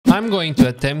I'm going to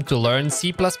attempt to learn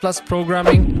C++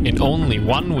 programming in only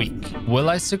 1 week. Will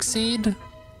I succeed?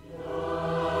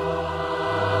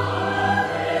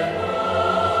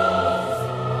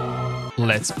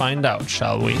 Let's find out,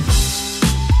 shall we?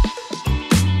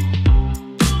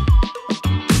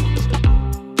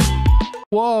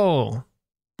 Whoa!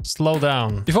 Slow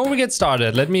down. Before we get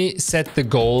started, let me set the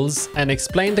goals and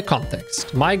explain the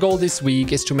context. My goal this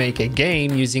week is to make a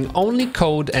game using only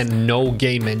code and no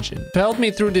game engine. To help me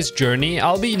through this journey,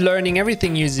 I'll be learning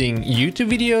everything using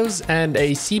YouTube videos and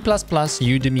a C++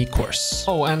 Udemy course.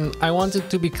 Oh, and I wanted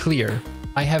to be clear,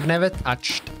 I have never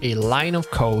touched a line of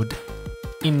code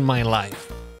in my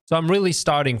life. So I'm really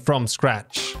starting from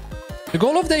scratch. The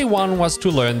goal of day one was to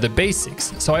learn the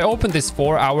basics, so I opened this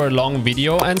 4-hour-long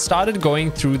video and started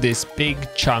going through this big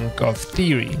chunk of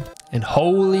theory. And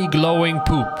holy glowing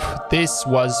poop, this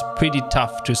was pretty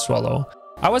tough to swallow.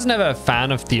 I was never a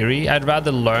fan of theory, I'd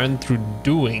rather learn through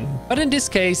doing. But in this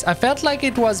case, I felt like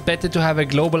it was better to have a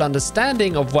global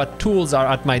understanding of what tools are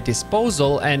at my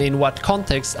disposal and in what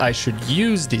context I should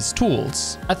use these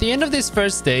tools. At the end of this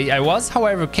first day, I was,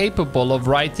 however, capable of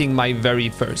writing my very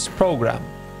first program.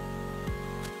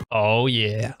 Oh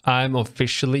yeah, I'm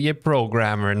officially a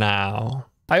programmer now.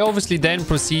 I obviously then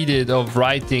proceeded of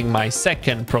writing my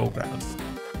second program.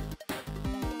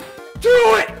 Do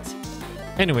it!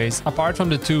 Anyways, apart from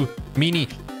the 2 mini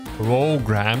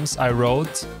programs I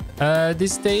wrote,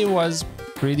 this day was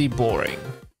pretty boring.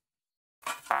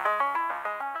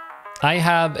 I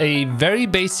have a very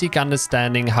basic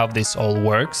understanding how this all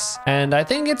works, and I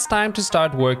think it's time to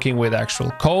start working with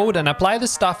actual code and apply the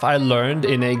stuff I learned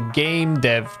in a game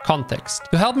dev context.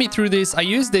 To help me through this, I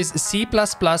used this C++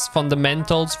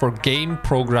 Fundamentals for Game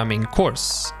Programming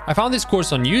course. I found this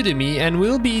course on Udemy and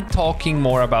we'll be talking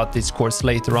more about this course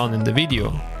later on in the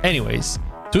video. Anyways,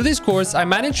 through this course, I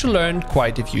managed to learn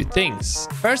quite a few things.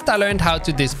 First, I learned how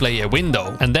to display a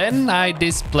window, and then I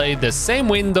displayed the same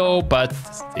window, but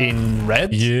in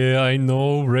red. Yeah, I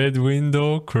know, red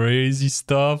window, crazy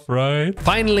stuff, right?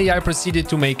 Finally, I proceeded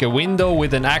to make a window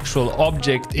with an actual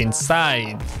object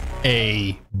inside.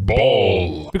 A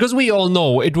ball. Because we all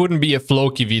know it wouldn't be a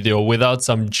Floky video without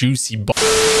some juicy ball.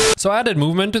 So I added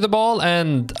movement to the ball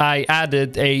and I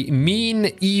added a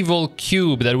mean evil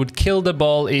cube that would kill the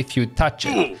ball if you touch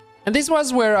it. And this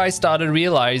was where I started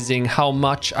realizing how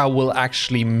much I will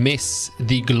actually miss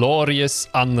the glorious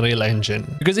Unreal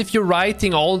Engine. Because if you're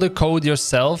writing all the code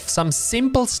yourself, some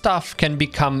simple stuff can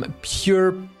become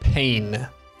pure pain.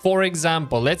 For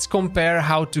example, let's compare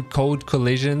how to code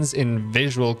collisions in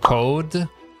Visual Code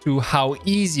to how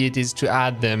easy it is to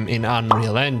add them in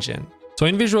Unreal Engine. So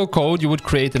in Visual Code, you would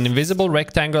create an invisible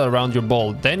rectangle around your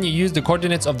ball. Then you use the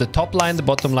coordinates of the top line, the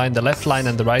bottom line, the left line,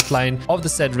 and the right line of the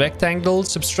said rectangle,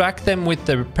 subtract them with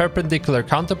the perpendicular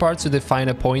counterparts to define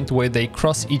a point where they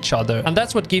cross each other. And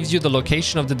that's what gives you the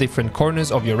location of the different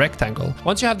corners of your rectangle.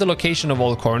 Once you have the location of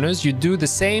all corners, you do the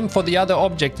same for the other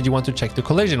object that you want to check the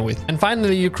collision with. And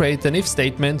finally, you create an if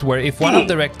statement where if one of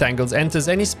the rectangles enters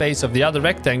any space of the other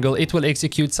rectangle, it will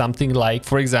execute something like,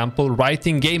 for example,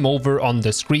 writing game over on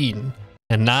the screen.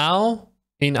 And now,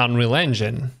 in Unreal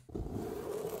Engine.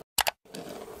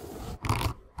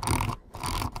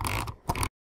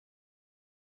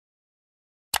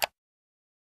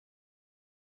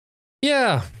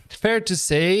 Yeah, fair to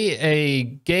say, a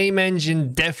game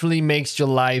engine definitely makes your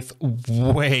life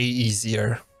way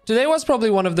easier. Today was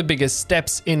probably one of the biggest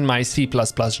steps in my C++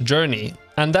 journey.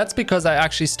 And that's because I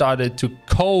actually started to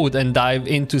code and dive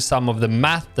into some of the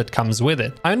math that comes with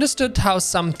it. I understood how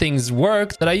some things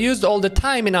worked that I used all the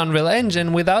time in Unreal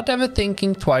Engine without ever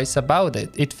thinking twice about it.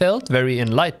 It felt very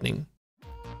enlightening.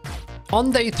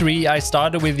 On day 3, I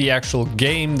started with the actual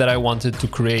game that I wanted to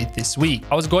create this week.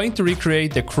 I was going to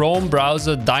recreate the Chrome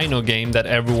browser Dino game that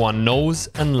everyone knows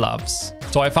and loves.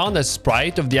 So I found a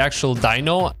sprite of the actual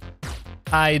Dino.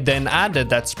 I then added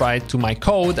that sprite to my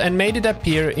code and made it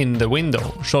appear in the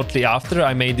window. Shortly after,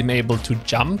 I made him able to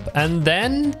jump, and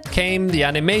then came the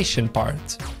animation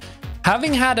part.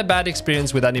 Having had a bad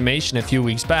experience with animation a few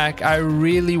weeks back, I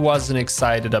really wasn't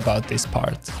excited about this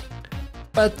part.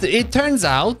 But it turns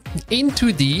out, in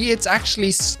 2D, it's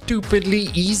actually stupidly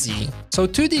easy. So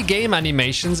 2D game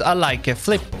animations are like a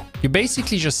flipbook. You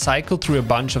basically just cycle through a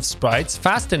bunch of sprites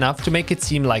fast enough to make it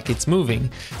seem like it's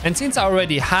moving. And since I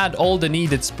already had all the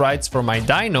needed sprites for my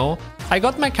dino, I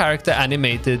got my character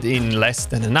animated in less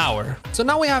than an hour. So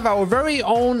now we have our very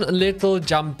own little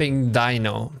jumping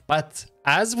dino. But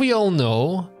as we all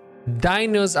know,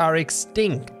 dinos are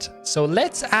extinct. So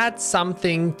let's add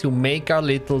something to make our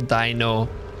little dino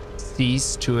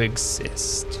cease to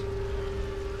exist.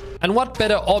 And what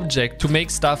better object to make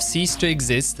stuff cease to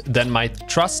exist than my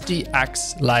trusty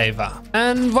axe Laiva.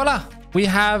 And voila! We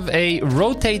have a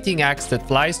rotating axe that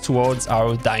flies towards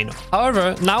our dino.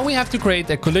 However, now we have to create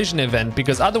a collision event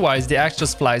because otherwise the axe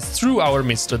just flies through our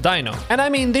Mr. Dino. And I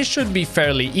mean, this should be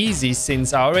fairly easy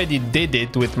since I already did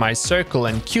it with my circle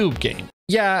and cube game.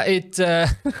 Yeah,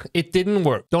 it didn't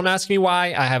work. Don't ask me why,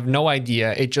 I have no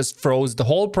idea. It just froze the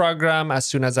whole program as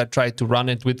soon as I tried to run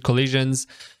it with collisions.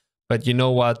 But you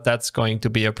know what? That's going to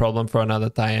be a problem for another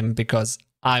time because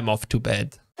I'm off to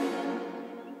bed.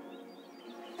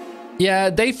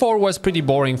 Yeah, day 4 was pretty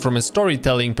boring from a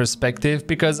storytelling perspective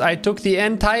because I took the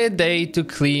entire day to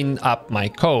clean up my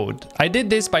code. I did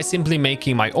this by simply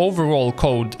making my overall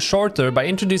code shorter by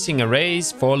introducing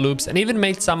arrays, for loops, and even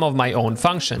made some of my own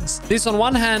functions. This on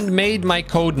one hand made my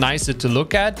code nicer to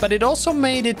look at, but it also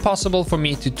made it possible for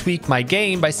me to tweak my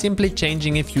game by simply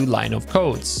changing a few lines of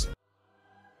codes.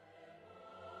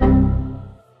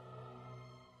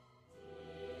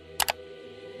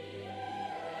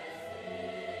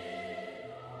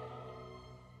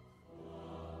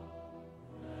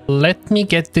 Let me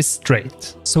get this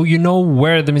straight, so you know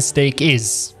where the mistake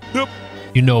is. Yep.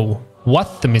 You know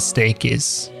what the mistake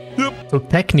is. Yep. So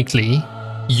technically,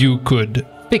 you could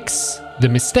fix the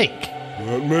mistake.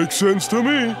 That makes sense to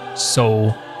me.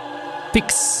 So,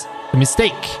 fix the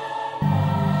mistake.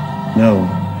 No.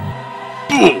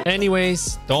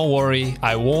 Anyways, don't worry,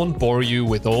 I won't bore you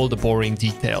with all the boring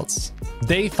details.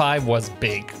 Day 5 was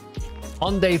big.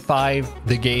 On day 5,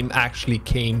 the game actually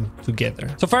came together.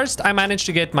 So first, I managed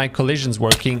to get my collisions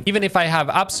working. Even if I have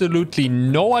absolutely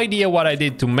no idea what I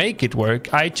did to make it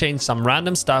work, I changed some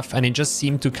random stuff and it just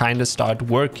seemed to kind of start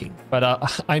working. But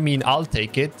I mean, I'll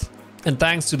take it. And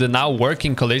thanks to the now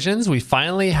working collisions, we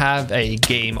finally have a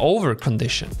game over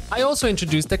condition. I also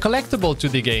introduced a collectible to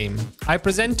the game. I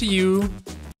present to you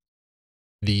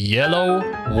the yellow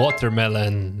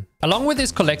watermelon. Along with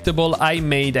this collectible, I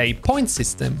made a point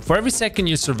system. For every second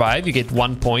you survive, you get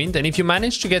 1 point, and if you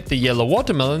manage to get the yellow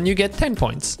watermelon, you get 10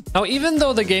 points. Now, even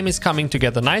though the game is coming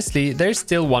together nicely, there's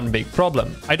still one big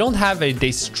problem. I don't have a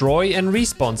destroy and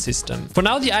respawn system. For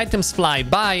now, the items fly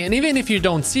by, and even if you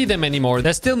don't see them anymore,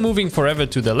 they're still moving forever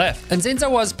to the left. And since I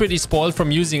was pretty spoiled from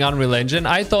using Unreal Engine,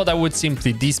 I thought I would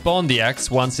simply despawn the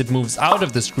axe once it moves out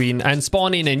of the screen and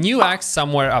spawn in a new axe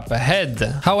somewhere up ahead.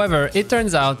 However, it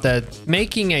turns out that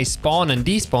making a spawn and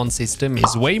despawn system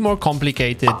is way more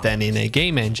complicated than in a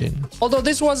game engine. Although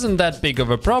this wasn't that big of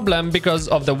a problem because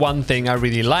of the one thing I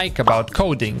really like about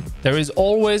coding. There is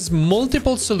always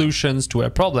multiple solutions to a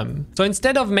problem. So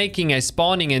instead of making a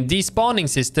spawning and despawning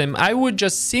system, I would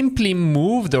just simply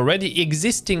move the already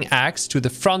existing axe to the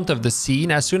front of the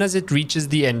scene as soon as it reaches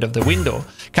the end of the window,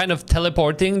 kind of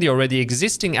teleporting the already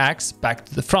existing axe back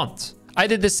to the front. I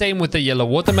did the same with the yellow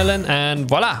watermelon and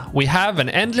voila, we have an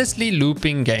endlessly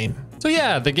looping game. So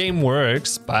yeah, the game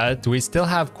works, but we still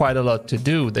have quite a lot to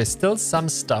do. There's still some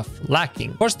stuff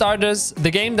lacking. For starters,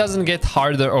 the game doesn't get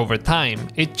harder over time.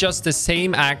 It's just the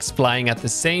same axe flying at the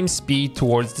same speed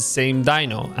towards the same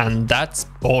dino, and that's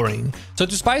boring. So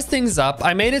to spice things up,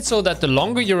 I made it so that the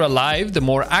longer you're alive, the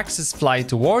more axes fly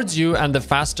towards you and the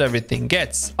faster everything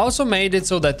gets. I also made it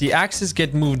so that the axes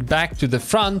get moved back to the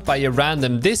front by a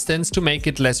random distance to make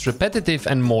it less repetitive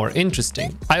and more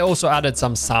interesting. I also added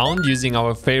some sound using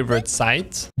our favorite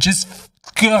site.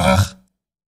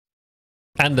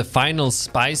 And the final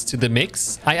spice to the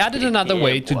mix, I added another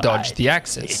way to dodge the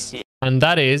axes. And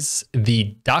that is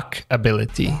the duck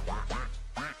ability.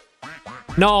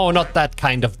 No, not that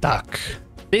kind of duck.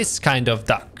 This kind of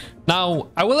duck. Now,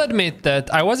 I will admit that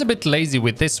I was a bit lazy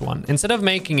with this one. Instead of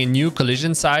making a new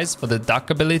collision size for the duck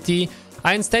ability,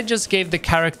 I instead just gave the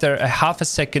character a half a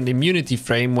second immunity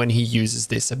frame when he uses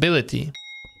this ability.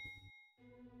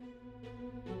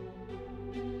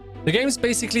 The game's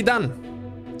basically done.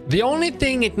 The only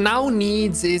thing it now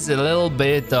needs is a little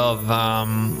bit of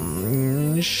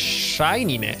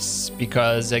shininess,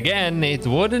 because again, it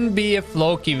wouldn't be a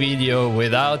Floky video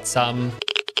without some...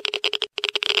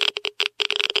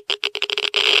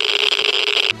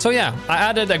 So yeah, I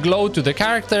added a glow to the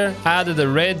character, added a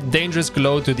red dangerous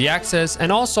glow to the axes,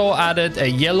 and also added a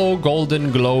yellow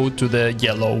golden glow to the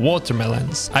yellow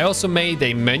watermelons. I also made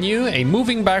a menu, a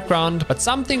moving background, but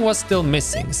something was still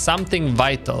missing, something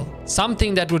vital,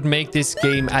 something that would make this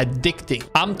game addicting.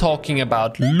 I'm talking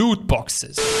about loot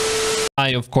boxes. I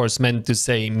of course meant to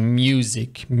say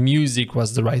music. Music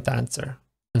was the right answer.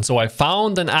 And so I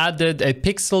found and added a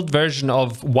pixeled version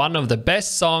of one of the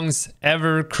best songs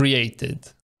ever created.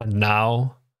 And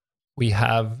now we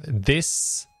have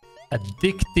this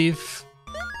addictive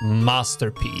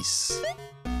masterpiece.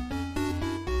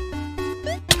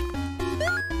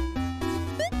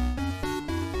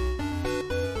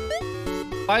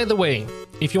 By the way,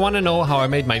 if you want to know how I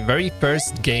made my very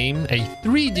first game, a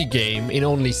 3D game, in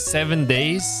only 7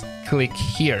 days, click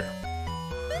here.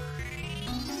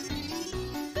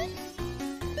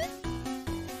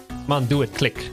 Come on, do it, click.